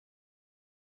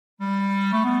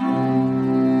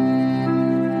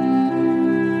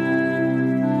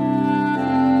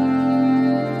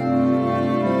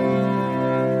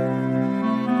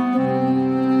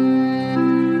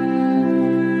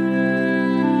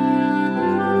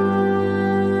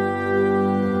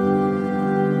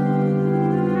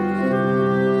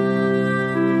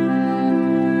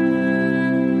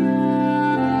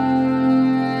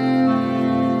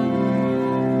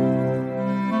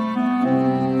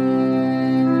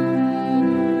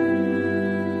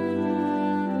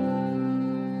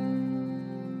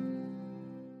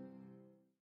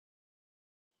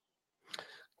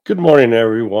Good morning,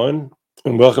 everyone,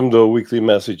 and welcome to a weekly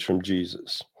message from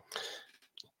Jesus.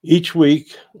 Each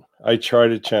week, I try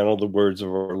to channel the words of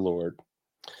our Lord.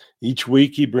 Each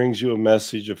week, He brings you a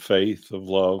message of faith, of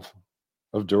love,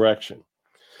 of direction.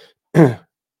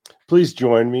 Please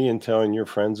join me in telling your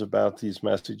friends about these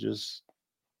messages.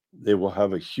 They will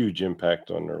have a huge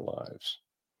impact on their lives.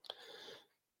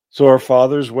 So, our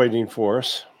Father's waiting for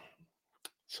us.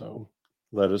 So,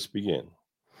 let us begin.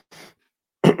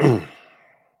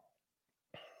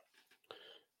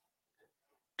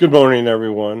 Good morning,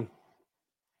 everyone.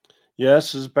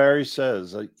 Yes, as Barry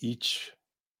says, each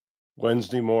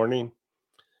Wednesday morning,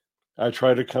 I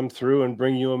try to come through and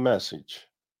bring you a message.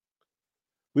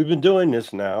 We've been doing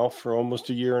this now for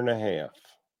almost a year and a half.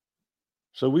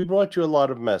 So we brought you a lot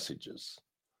of messages.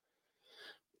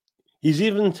 He's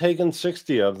even taken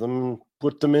 60 of them and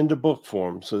put them into book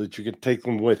form so that you can take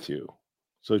them with you,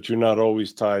 so that you're not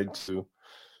always tied to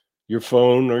your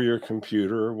phone or your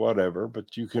computer or whatever,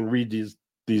 but you can read these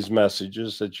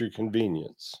messages at your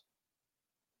convenience.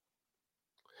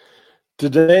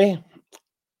 Today,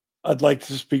 I'd like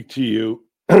to speak to you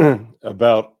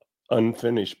about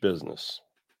unfinished business.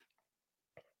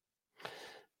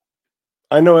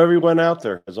 I know everyone out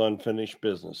there has unfinished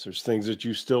business. There's things that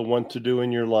you still want to do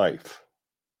in your life.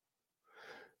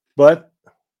 But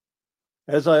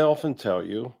as I often tell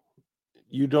you,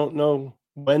 you don't know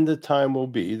when the time will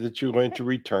be that you're going to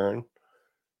return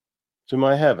to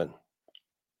my heaven.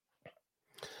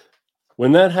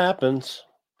 When that happens,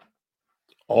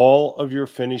 all of your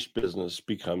finished business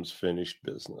becomes finished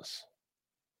business.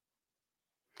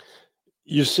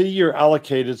 You see, you're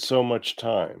allocated so much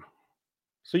time.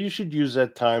 So you should use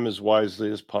that time as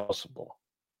wisely as possible.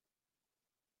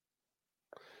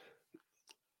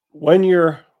 When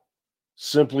you're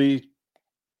simply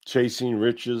chasing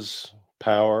riches,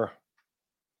 power,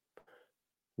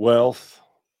 wealth,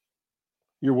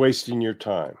 you're wasting your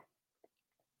time.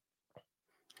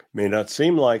 May not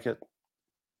seem like it,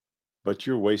 but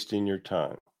you're wasting your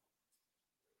time.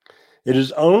 It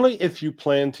is only if you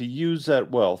plan to use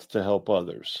that wealth to help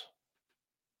others.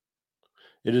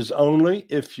 It is only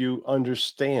if you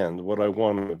understand what I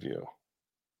want of you.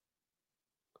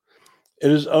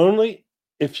 It is only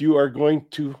if you are going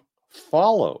to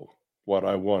follow what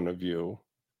I want of you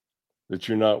that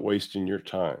you're not wasting your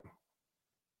time.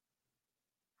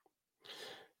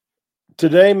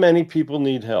 Today, many people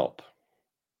need help.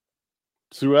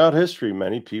 Throughout history,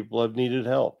 many people have needed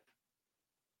help.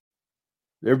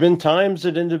 There have been times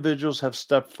that individuals have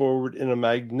stepped forward in a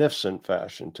magnificent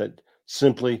fashion to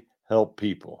simply help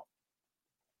people.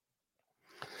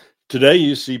 Today,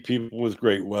 you see people with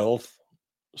great wealth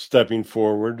stepping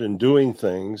forward and doing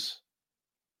things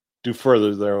to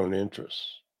further their own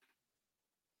interests.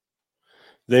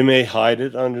 They may hide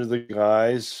it under the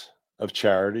guise of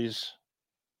charities,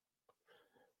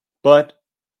 but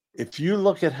if you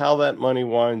look at how that money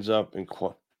winds up, and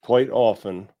quite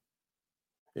often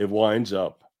it winds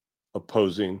up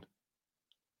opposing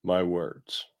my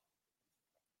words.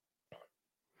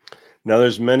 Now,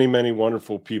 there's many, many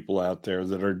wonderful people out there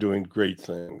that are doing great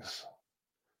things.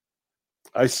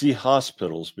 I see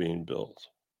hospitals being built.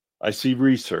 I see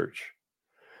research.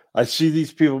 I see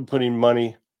these people putting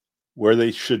money where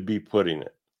they should be putting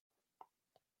it.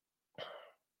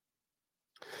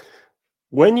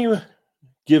 When you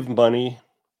give money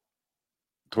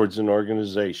towards an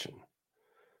organization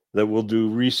that will do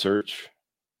research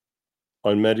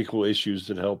on medical issues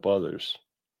that help others,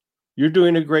 you're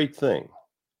doing a great thing.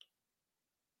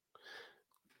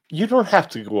 You don't have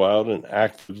to go out and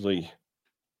actively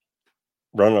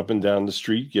run up and down the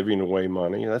street giving away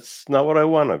money. That's not what I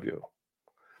want of you.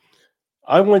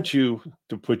 I want you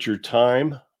to put your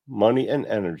time, money, and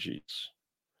energies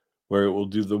where it will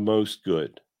do the most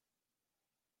good.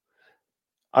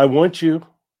 I want you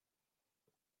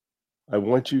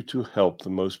to help the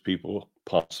most people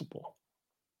possible.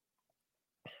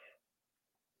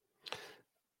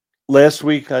 Last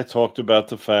week, I talked about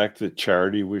the fact that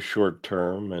charity was short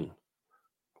term and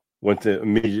went to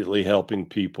immediately helping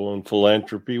people, and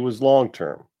philanthropy was long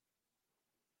term.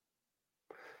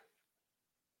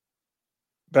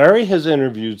 Barry has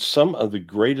interviewed some of the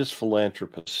greatest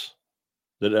philanthropists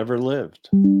that ever lived.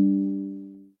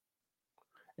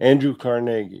 Andrew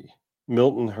Carnegie,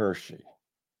 Milton Hershey,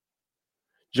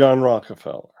 John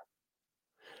Rockefeller.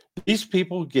 These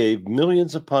people gave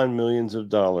millions upon millions of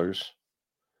dollars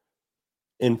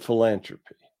in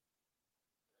philanthropy.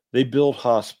 They built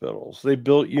hospitals, they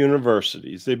built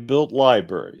universities, they built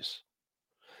libraries.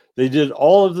 They did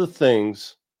all of the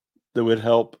things that would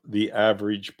help the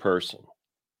average person.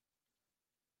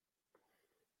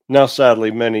 Now,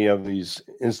 sadly, many of these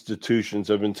institutions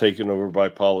have been taken over by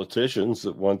politicians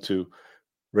that want to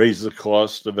raise the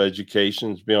cost of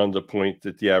education beyond the point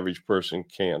that the average person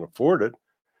can't afford it.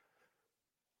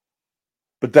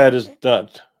 But that is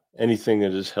not anything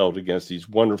that is held against these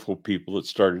wonderful people that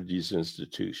started these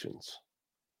institutions.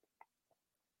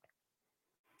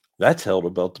 That's held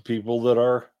about the people that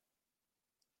are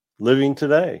living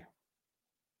today.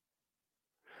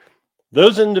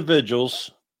 Those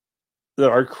individuals that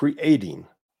are creating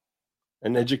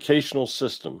an educational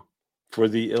system for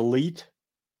the elite,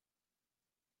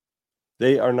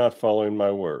 they are not following my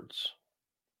words.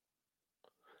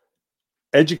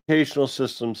 Educational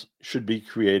systems should be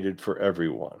created for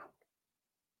everyone.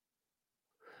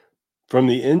 From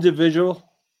the individual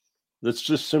that's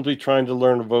just simply trying to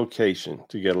learn a vocation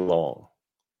to get along,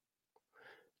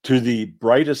 to the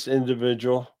brightest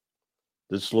individual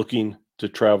that's looking to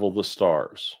travel the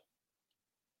stars.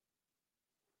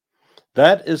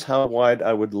 That is how wide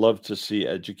I would love to see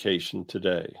education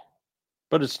today,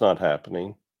 but it's not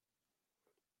happening.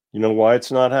 You know why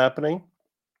it's not happening?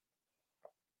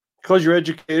 Because your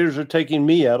educators are taking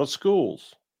me out of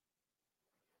schools.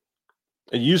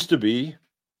 It used to be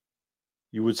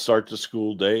you would start the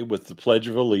school day with the Pledge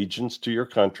of Allegiance to your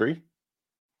country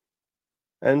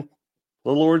and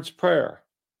the Lord's Prayer.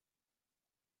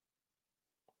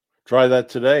 Try that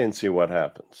today and see what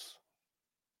happens.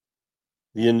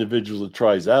 The individual that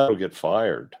tries that will get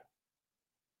fired.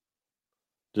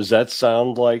 Does that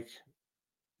sound like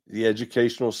the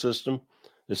educational system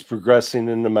is progressing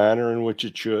in the manner in which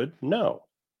it should? No.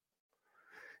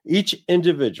 Each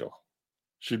individual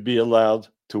should be allowed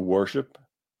to worship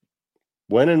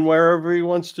when and wherever he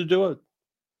wants to do it.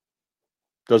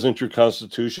 Doesn't your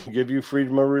Constitution give you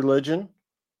freedom of religion?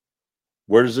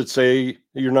 Where does it say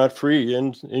you're not free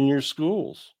in your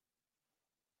schools?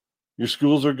 Your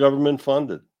schools are government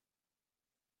funded.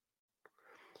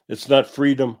 It's not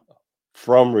freedom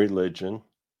from religion.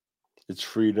 It's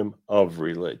freedom of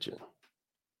religion.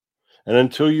 And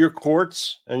until your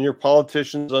courts and your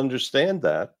politicians understand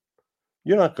that,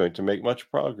 you're not going to make much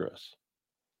progress.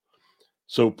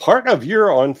 So part of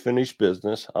your unfinished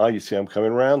business, you see I'm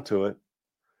coming around to it,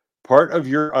 part of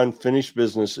your unfinished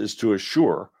business is to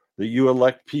assure that you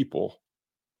elect people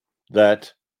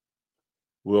that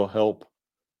will help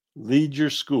lead your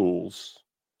schools,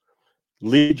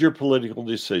 lead your political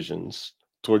decisions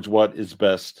towards what is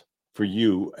best for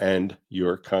you and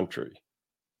your country.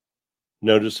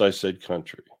 Notice I said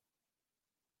country.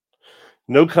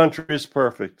 No country is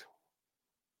perfect.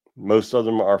 Most of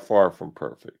them are far from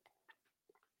perfect.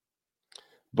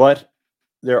 But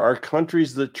there are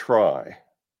countries that try.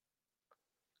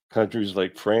 Countries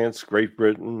like France, Great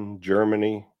Britain,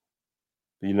 Germany,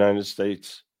 the United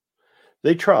States,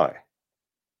 they try.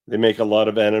 They make a lot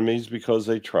of enemies because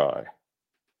they try.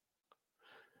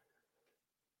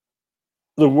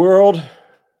 The world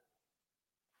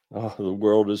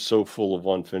is so full of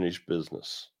unfinished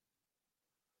business.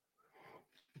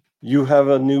 You have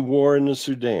a new war in the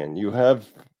Sudan. You have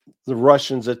the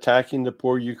Russians attacking the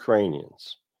poor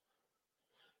Ukrainians.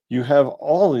 You have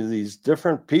all of these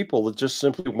different people that just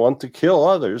simply want to kill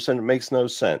others, and it makes no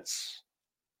sense.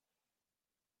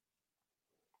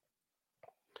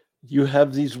 You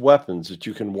have these weapons that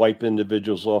you can wipe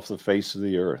individuals off the face of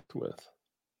the earth with.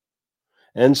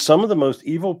 And some of the most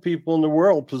evil people in the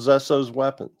world possess those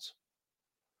weapons.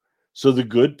 So the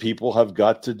good people have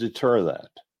got to deter that.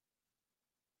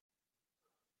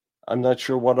 I'm not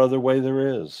sure what other way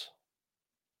there is.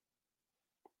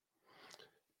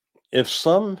 If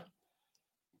some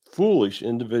foolish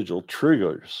individual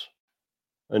triggers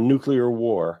a nuclear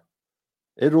war,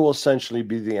 it will essentially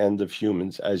be the end of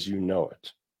humans as you know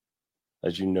it,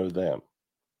 as you know them.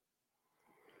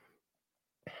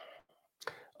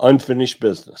 Unfinished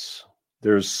business.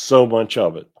 There's so much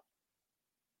of it.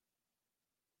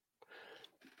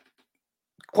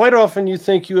 Quite often you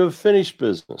think you have finished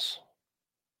business.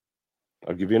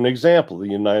 I'll give you an example, the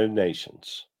United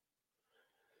Nations.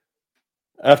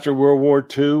 After World War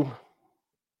II,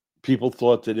 people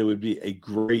thought that it would be a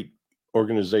great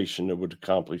organization that would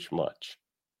accomplish much.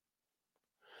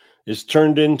 It's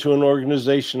turned into an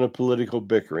organization of political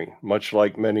bickering, much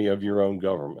like many of your own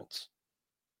governments.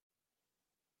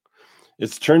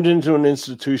 It's turned into an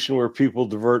institution where people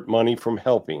divert money from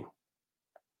helping.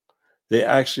 They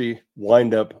actually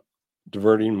wind up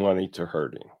diverting money to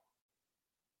hurting.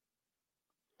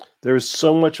 There is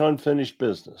so much unfinished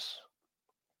business.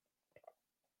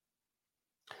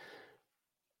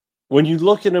 When you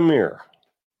look in a mirror,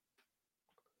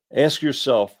 ask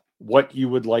yourself what you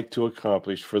would like to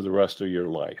accomplish for the rest of your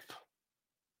life.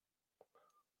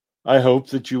 I hope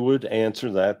that you would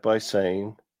answer that by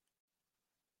saying,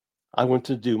 I want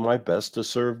to do my best to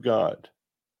serve God.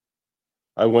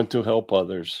 I want to help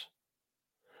others.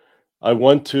 I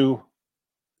want to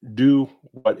do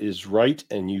what is right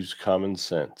and use common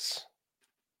sense.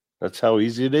 That's how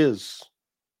easy it is.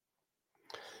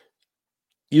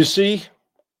 You see,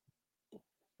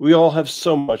 we all have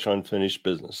so much unfinished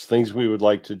business, things we would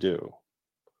like to do.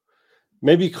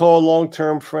 Maybe call a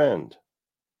long-term friend.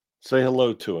 Say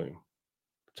hello to him.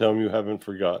 Tell him you haven't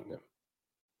forgotten him.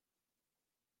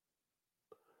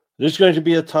 There's going to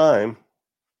be a time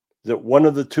that one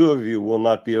of the two of you will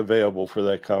not be available for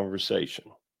that conversation.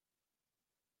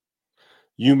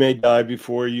 You may die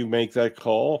before you make that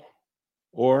call,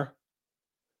 or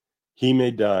he may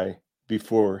die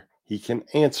before he can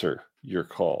answer your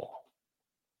call.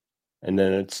 And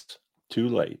then it's too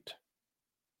late.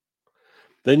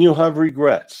 Then you'll have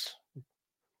regrets.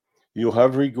 You'll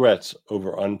have regrets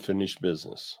over unfinished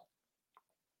business.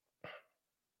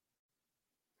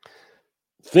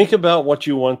 Think about what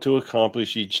you want to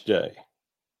accomplish each day.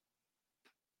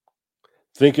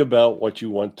 Think about what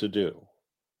you want to do.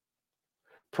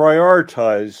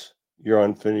 Prioritize your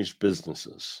unfinished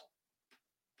businesses.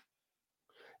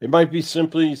 It might be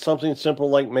simply something simple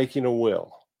like making a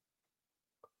will.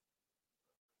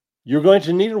 You're going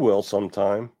to need a will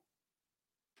sometime,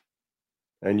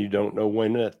 and you don't know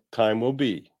when that time will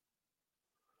be.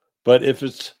 But if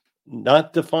it's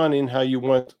not defining how you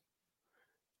want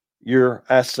your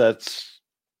assets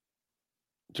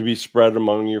to be spread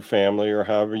among your family or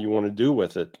however you want to do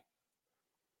with it,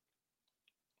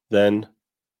 then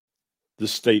the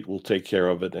state will take care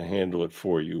of it and handle it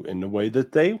for you in the way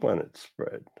that they want it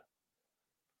spread.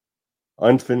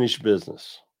 Unfinished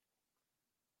business.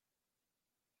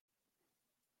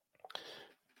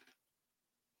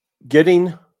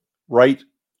 Getting right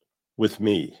with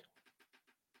me.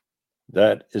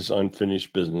 That is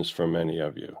unfinished business for many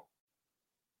of you.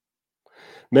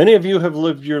 Many of you have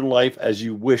lived your life as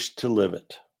you wished to live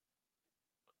it.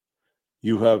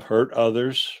 You have hurt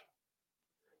others.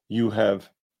 You have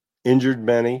injured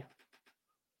many,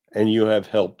 and you have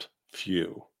helped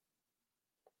few.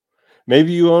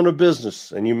 Maybe you own a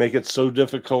business and you make it so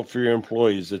difficult for your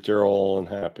employees that they're all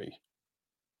unhappy.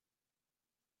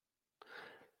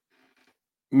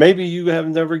 Maybe you have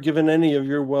never given any of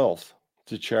your wealth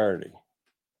to charity.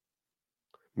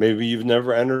 Maybe you've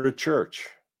never entered a church.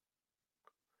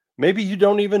 Maybe you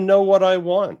don't even know what I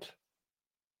want.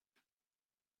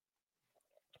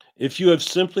 If you have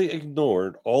simply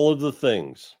ignored all of the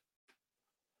things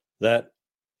that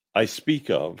I speak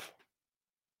of,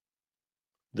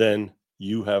 then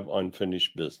you have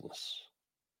unfinished business.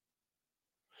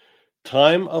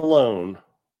 Time alone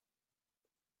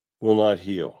will not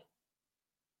heal.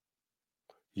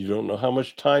 You don't know how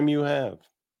much time you have.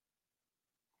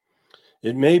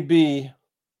 It may be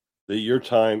that your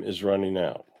time is running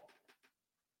out.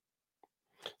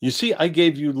 You see, I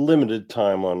gave you limited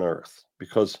time on earth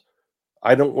because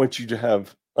I don't want you to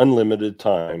have unlimited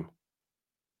time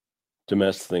to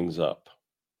mess things up.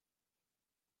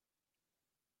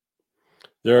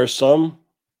 There are some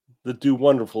that do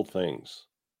wonderful things,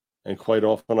 and quite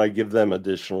often I give them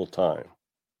additional time.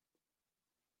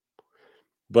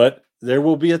 But there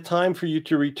will be a time for you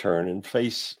to return and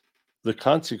face the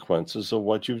consequences of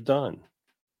what you've done.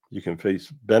 You can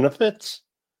face benefits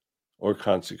or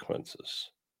consequences.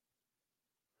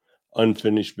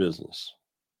 Unfinished business.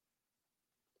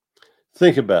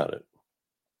 Think about it.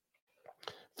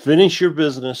 Finish your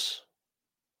business.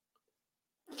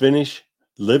 Finish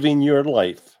living your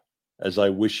life as I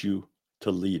wish you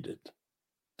to lead it,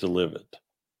 to live it.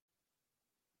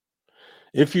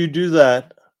 If you do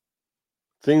that,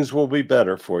 things will be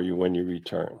better for you when you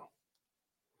return.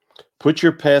 Put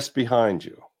your past behind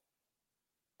you.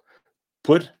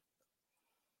 Put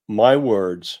my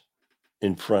words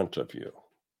in front of you.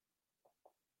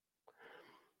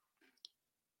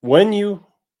 When you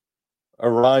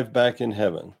arrive back in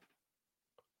heaven,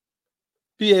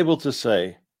 be able to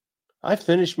say, I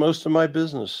finished most of my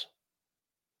business.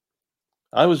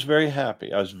 I was very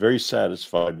happy. I was very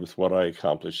satisfied with what I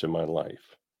accomplished in my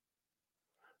life.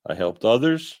 I helped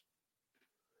others,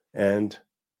 and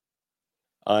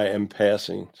I am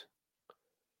passing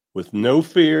with no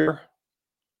fear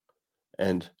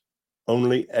and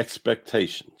only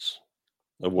expectations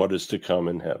of what is to come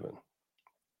in heaven.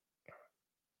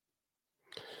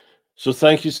 So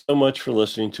thank you so much for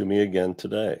listening to me again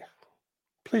today.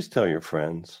 Please tell your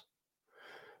friends.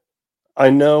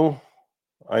 I know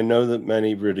that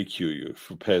many ridicule you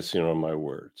for passing on my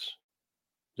words.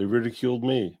 They ridiculed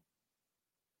me.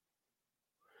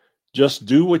 Just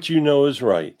do what you know is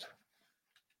right.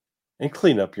 and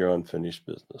clean up your unfinished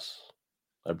business.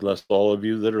 I bless all of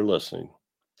you that are listening.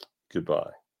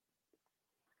 Goodbye.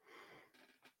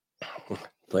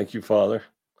 Thank you, Father.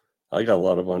 I got a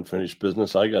lot of unfinished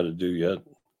business I got to do yet.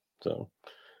 So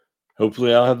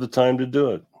hopefully I'll have the time to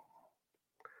do it.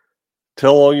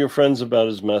 Tell all your friends about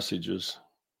his messages.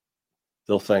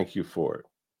 They'll thank you for it.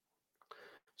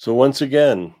 So once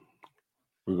again,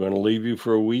 we're going to leave you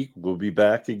for a week. We'll be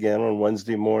back again on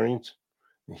Wednesday mornings.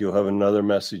 He'll have another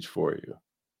message for you.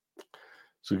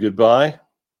 So goodbye,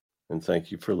 and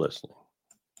thank you for listening.